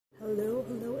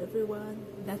Hello everyone.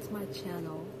 That's my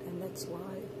channel, and that's why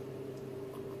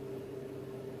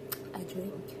I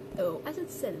drink. Oh, as it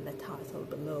said in the title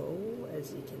below,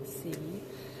 as you can see,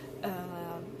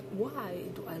 why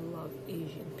do I love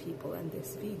Asian people? And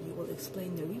this video will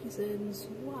explain the reasons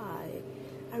why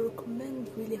I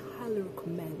really highly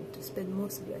recommend to spend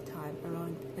most of your time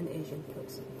around an Asian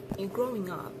person. Growing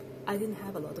up, I didn't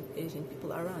have a lot of Asian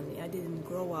people around me. I didn't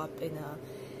grow up in a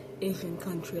Asian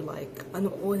country like,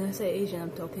 and when I say Asian, I'm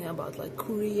talking about like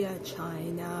Korea,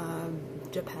 China,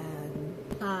 Japan,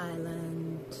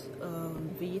 Thailand,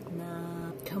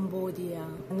 Vietnam, Cambodia,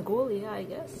 Mongolia, I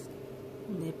guess,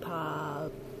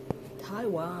 Nepal,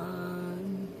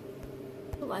 Taiwan.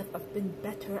 In life, I've been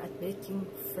better at making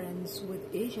friends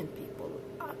with Asian people.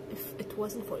 If it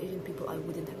wasn't for Asian people, I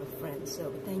wouldn't have a friend.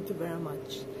 So thank you very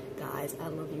much, guys. I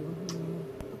love you.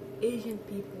 Asian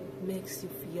people makes you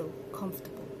feel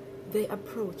comfortable. They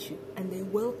approach you and they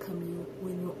welcome you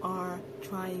when you are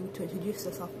trying to introduce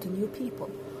yourself to new people,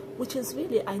 which is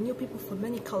really, I knew people from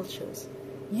many cultures.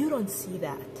 You don't see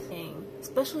that.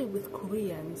 Especially with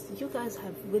Koreans, you guys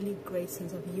have really great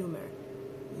sense of humor.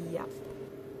 Yep.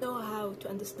 You know how to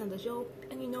understand a joke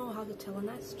and you know how to tell a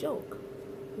nice joke,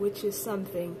 which is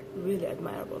something really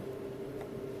admirable.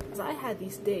 Because I had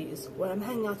these days where I'm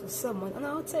hanging out with someone and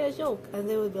I would say a joke and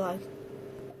they would be like,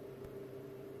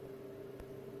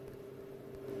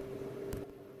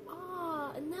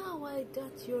 now I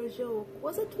got your joke.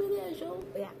 Was it really a joke?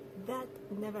 Yeah, that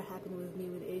never happened with me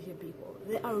with Asian people.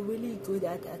 They are really good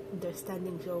at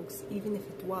understanding jokes, even if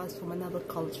it was from another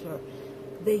culture.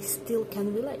 They still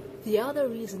can relate. The other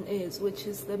reason is, which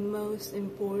is the most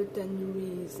important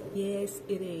reason, yes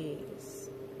it is,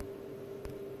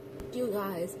 you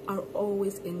guys are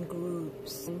always in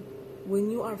groups.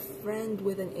 When you are friend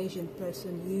with an Asian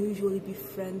person, you usually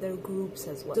befriend their groups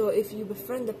as well. So if you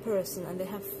befriend a person and they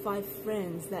have 5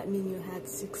 friends, that means you had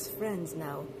 6 friends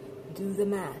now. Do the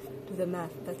math. Do the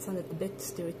math. That sounded a bit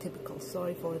stereotypical.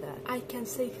 Sorry for that. I can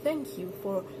say thank you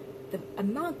for the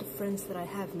amount of friends that I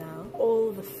have now.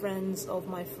 All the friends of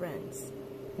my friends.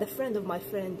 The friend of my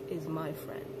friend is my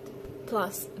friend.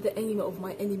 Plus, the enemy of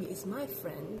my enemy is my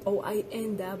friend. Oh, I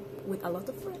end up with a lot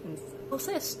of friends. I'll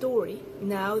say a story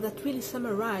now that really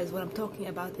summarizes what I'm talking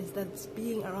about, is that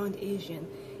being around Asian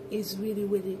is really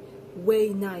way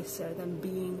nicer than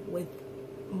being with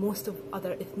most of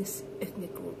other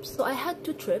ethnic groups. So I had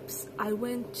 2 trips. I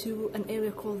went to an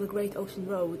area called the Great Ocean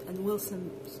Road and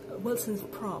Wilson's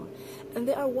Prom, and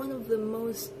they are one of the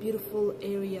most beautiful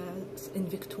areas in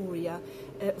Victoria,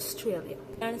 Australia.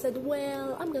 And I said,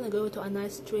 well, I'm gonna go to a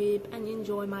nice trip and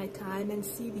enjoy my time and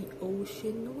see the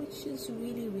ocean, which is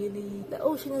really, the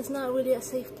ocean is not really a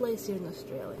safe place here in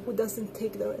Australia. Who doesn't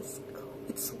take the risk?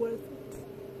 It's worth it.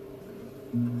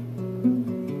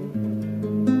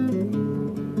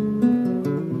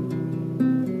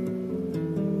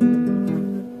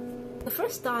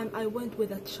 First time I went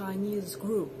with a Chinese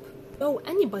group. No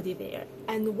anybody there,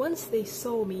 and once they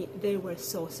saw me, they were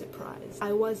so surprised.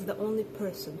 I was the only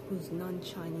person who's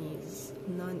non-Chinese,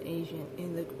 non-Asian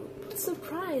in the group.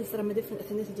 Surprised that I'm a different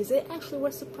ethnicity. They actually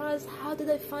were surprised how did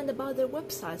I find about their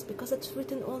websites, because it's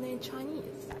written only in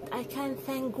Chinese. I can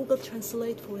thank Google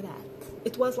Translate for that.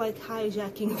 It was like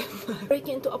hijacking them.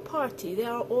 Breaking into a party. They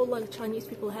are all like Chinese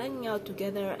people hanging out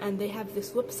together, and they have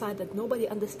this website that nobody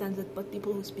understands it but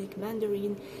people who speak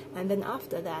Mandarin. And then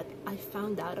after that, I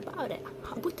found out about it.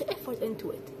 I put the effort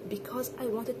into it because I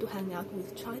wanted to hang out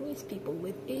with Chinese people,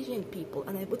 with Asian people,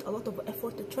 and I put a lot of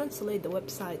effort to translate the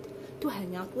website to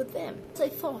hang out with them. So I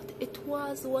thought it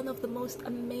was one of the most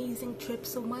amazing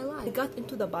trips of my life. I got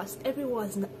into the bus.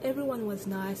 Everyone was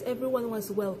nice. Everyone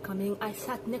was welcoming. I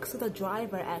sat next to the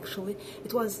driver. Actually,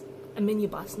 it was a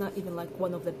minibus, not even like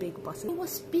one of the big buses. He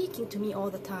was speaking to me all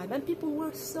the time, and people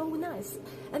were so nice,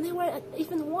 and they were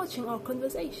even watching our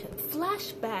conversation.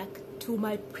 Flashback to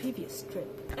my previous trip,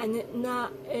 and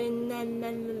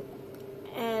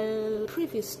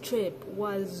previous trip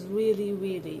was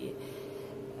really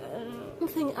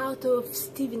something out of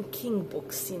Stephen King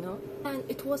books, you know, and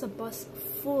it was a bus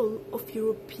full of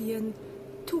European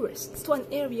tourists to an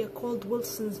area called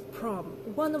Wilson's Prom,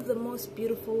 one of the most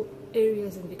beautiful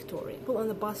areas in Victoria. People on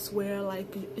the bus were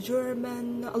like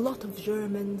a lot of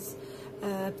Germans,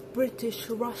 British,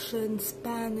 Russian,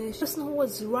 Spanish. The person who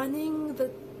was running the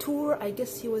tour, I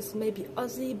guess he was maybe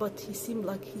Aussie, but he seemed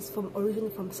like he's originally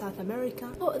from South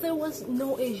America. So there was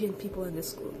no Asian people in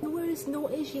this group. Where is no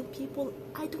Asian people,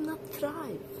 I do not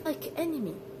thrive. Like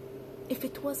enemy. If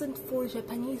it wasn't for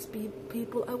Japanese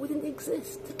people, I wouldn't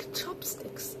exist. Like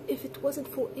chopsticks. If it wasn't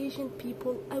for Asian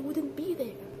people, I wouldn't be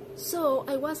there. So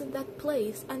I was in that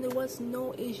place and there was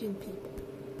no Asian people.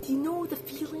 Do you know the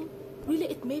feeling? Really,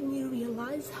 it made me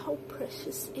realize how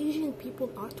precious Asian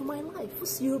people are to my life.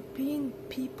 Those European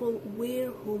people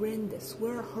were horrendous,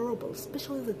 were horrible,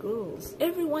 especially the girls.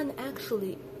 Everyone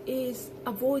actually is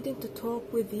avoiding to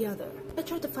talk with the other. I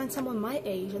tried to find someone my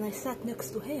age and I sat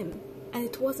next to him, and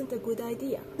it wasn't a good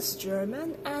idea. He's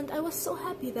German, and I was so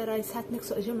happy that I sat next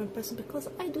to a German person because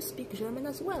I do speak German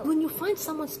as well. When you find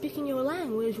someone speaking your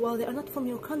language while they are not from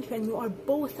your country and you are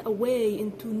both away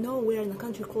into nowhere in a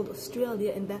country called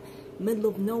Australia in the middle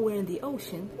of nowhere in the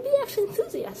ocean, be actually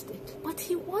enthusiastic. But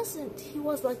he wasn't. He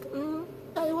was like,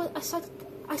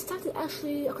 I started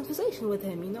actually a conversation with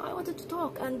him, you know. I wanted to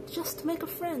talk and just make a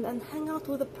friend and hang out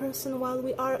with a person while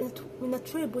we are in a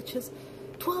trip, which is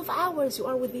 12 hours you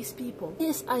are with these people.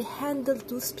 Yes, I handled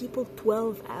those people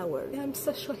 12 hours. I'm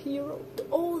such a hero.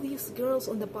 All these girls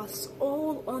on the bus,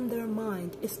 all on their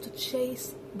mind is to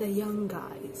chase the young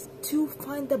guys, to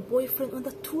find a boyfriend on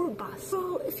the tour bus.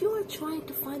 So if you are trying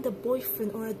to find a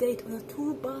boyfriend or a date on a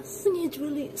tour bus, you need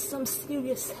really some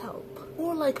serious help.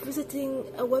 Or like visiting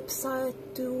a website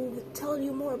to tell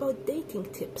you more about dating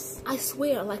tips. I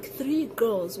swear, like 3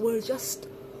 girls were just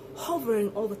hovering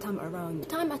all the time around me. The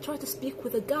time I try to speak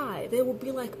with a guy, they will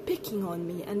be like picking on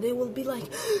me and they will be like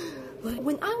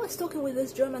when I was talking with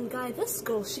this German guy, this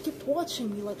girl, she kept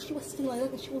watching me, like she was sitting like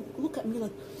that and she would look at me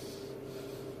like,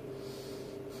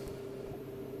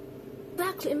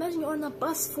 exactly, imagine you're on a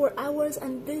bus for hours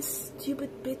and this stupid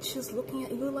bitch is looking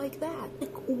at you like that.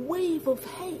 Like a wave of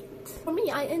hate. For me,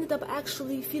 I ended up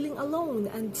actually feeling alone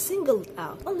and singled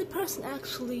out. The only person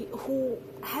actually who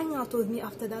hung out with me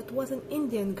after that was an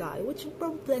Indian guy, which is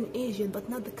probably an Asian, but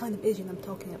not the kind of Asian I'm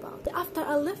talking about. After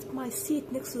I left my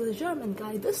seat next to the German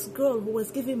guy, this girl who was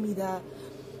giving me the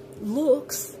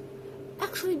looks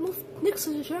actually moved next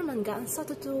to the German guy and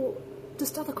started to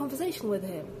start a conversation with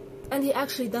him. And he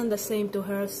actually done the same to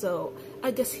her, so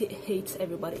I guess he hates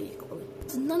everybody equally.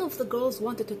 So none of the girls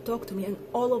wanted to talk to me and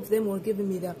all of them were giving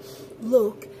me the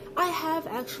look. I have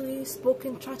actually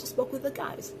tried to speak with the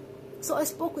guys. So I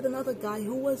spoke with another guy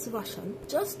who was Russian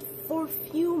just for a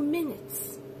few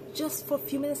minutes.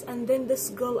 And then this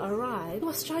girl arrived. I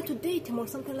was trying to date him or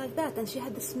something like that, and she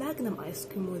had this Magnum ice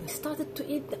cream with her. I started to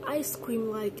eat the ice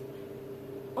cream like,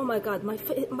 oh my god,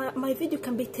 my video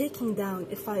can be taken down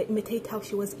if I imitate how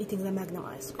she was eating the Magnum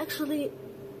ice cream. Actually,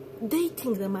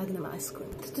 dating the Magnum ice cream.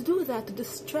 To do that, to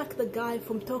distract the guy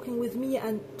from talking with me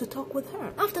and to talk with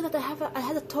her. After that, I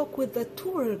had a talk with the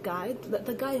tour guide,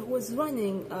 the guy who was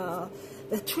running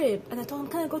the trip, and I told him,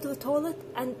 can I go to the toilet?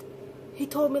 And he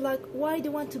told me like, why do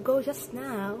you want to go just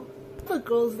now? The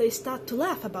girls, they start to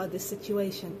laugh about this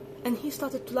situation. And he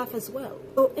started to laugh as well.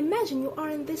 So imagine you are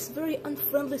in this very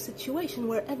unfriendly situation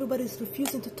where everybody is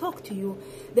refusing to talk to you.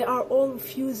 They are all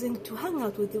refusing to hang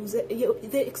out with you.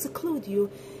 They exclude you.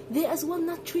 They as well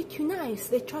not treat you nice.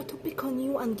 They try to pick on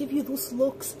you and give you those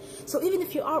looks. So even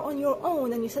if you are on your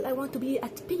own and you said, I want to be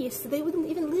at peace, they wouldn't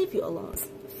even leave you alone.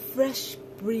 Fresh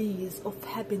breeze of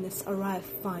happiness arrived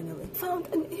finally.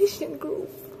 Found an Asian group.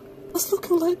 I was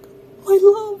looking like, my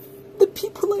love. The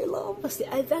people I love. See,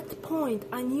 at that point,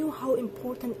 I knew how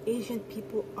important Asian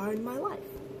people are in my life.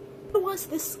 There was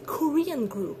this Korean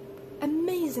group,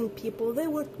 amazing people. They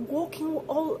were walking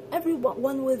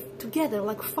everyone with together,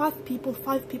 like 5 people,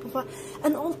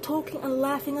 and all talking and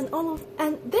laughing and all of.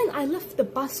 And then I left the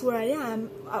bus where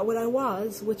I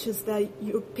was, which is the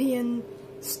European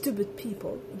stupid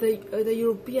people, the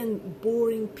European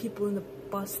boring people in the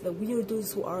bus, the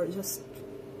weirdos who are just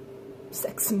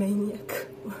sex maniac.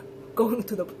 Going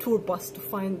to the tour bus to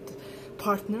find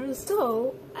partners.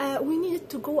 So we needed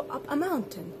to go up a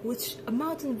mountain,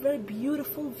 very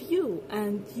beautiful view,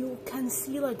 and you can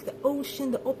see like the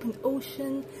ocean, the open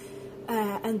ocean,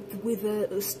 and with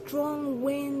a strong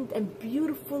wind and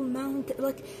beautiful mountain,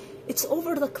 like it's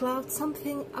over the clouds,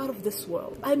 something out of this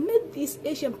world. I met these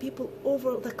Asian people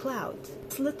over the clouds.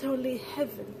 It's literally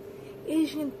heaven.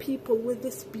 Asian people with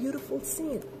this beautiful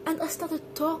scene, and I started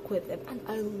to talk with them, and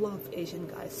I love Asian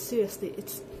guys. Seriously,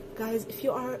 guys, if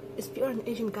you are an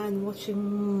Asian guy and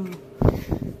watching,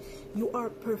 you are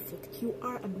perfect, you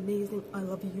are amazing, I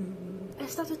love you. I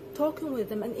started talking with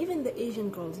them, and even the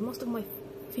Asian girls, most of my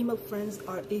female friends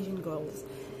are Asian girls,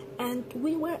 and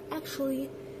we were actually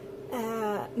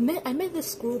I met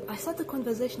this group. I started a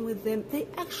conversation with them. They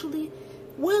actually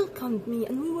welcomed me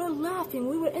and we were laughing.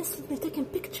 We were instantly taking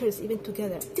pictures even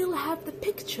together. Still have the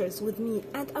pictures with me,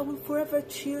 and I will forever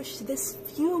cherish this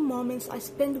few moments I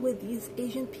spent with these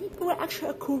Asian people. We were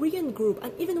actually a Korean group,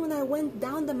 and even when I went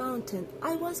down the mountain,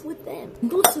 I was with them.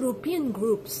 Those European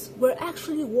groups were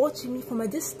actually watching me from a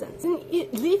distance. And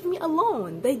leave me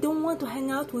alone. They don't want to hang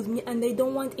out with me, and they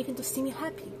don't want even to see me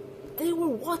happy. they were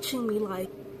watching me like.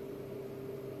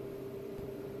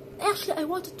 Actually, I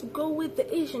wanted to go with the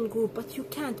Asian group, but you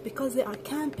can't because they are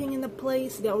camping in a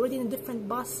place, they're already in a different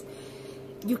bus.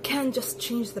 You can't just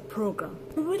change the program.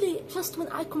 Really, just when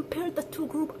I compared the two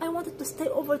groups, I wanted to stay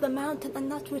over the mountain and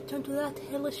not return to that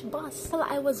hellish bus. While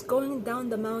I was going down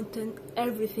the mountain,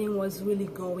 everything was really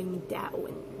going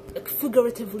down. Like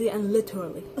figuratively and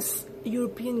literally. This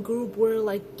European group were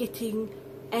like getting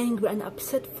angry and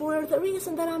upset for the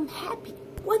reason that I'm happy.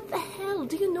 What the hell?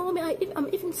 Do you know me? I'm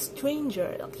even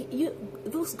stranger. Like,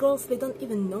 those girls, they don't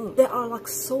even know. They are like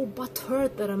so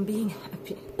butthurt that I'm being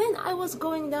happy. Then I was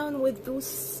going down with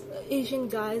those Asian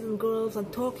guys and girls and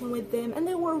talking with them, and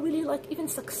they were really like even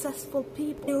successful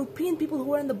people. European people who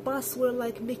were in the bus were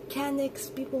like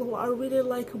mechanics, people who are really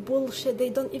like bullshit.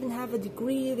 They don't even have a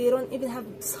degree. They don't even have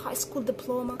high school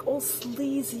diploma. All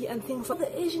sleazy and things. But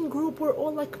the Asian group were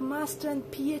all like master and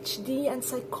PhD and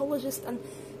psychologists and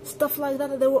stuff like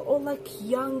that. They were all like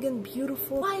young and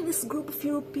beautiful. Why this group of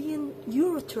European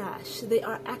Eurotrash? They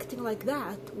are acting like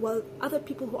that, while other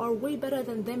people who are way better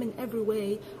than them in every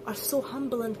way are so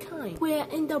humble and kind. Where I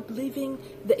end up leaving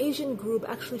the Asian group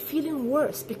actually feeling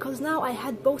worse, because now I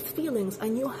had both feelings. I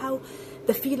knew how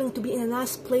the feeling to be in a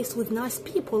nice place with nice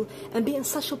people and be in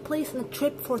such a place on a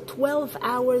trip for 12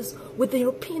 hours with the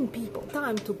European people.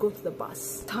 Time to go to the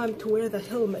bus. Time to wear the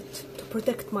helmet to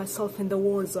protect myself in the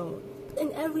war zone.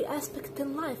 In every aspect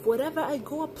in life, wherever I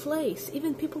go a place,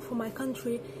 even people from my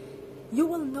country, you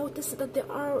will notice that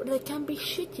they can be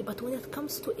shitty. But when it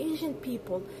comes to Asian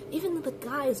people, even the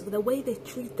guys, the way they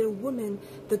treat their women,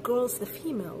 the girls, the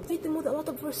females, treat them with a lot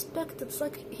of respect. It's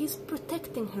like he's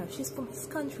protecting her. She's from his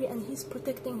country and he's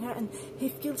protecting her, and he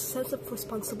feels sense of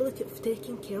responsibility of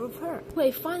taking care of her.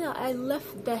 Anyway, finally I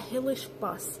left the hellish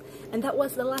bus, and that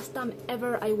was the last time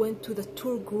ever I went to the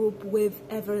tour group with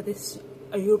this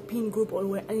a European group or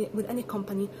with any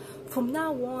company. From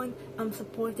now on, I'm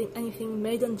supporting anything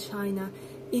made in China,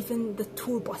 even the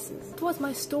tour buses. It was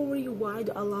my story, why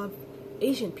do I love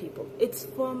Asian people. It's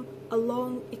from a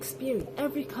long experience.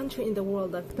 Every country in the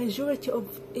world, the majority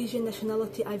of Asian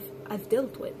nationality I've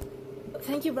dealt with.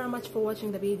 Thank you very much for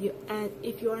watching the video, and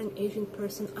if you are an Asian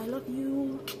person, I love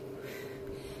you.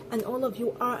 And all of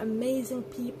you are amazing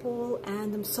people,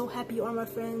 and I'm so happy you are my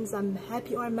friends. I'm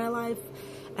happy you are in my life.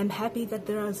 I'm happy that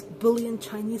there are a billion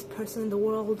Chinese person in the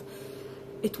world.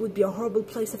 It would be a horrible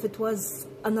place if it was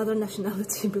another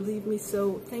nationality, believe me.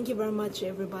 So thank you very much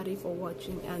everybody for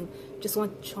watching, and just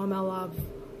want to show my love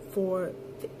for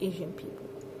the Asian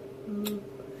people.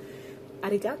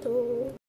 Arigato!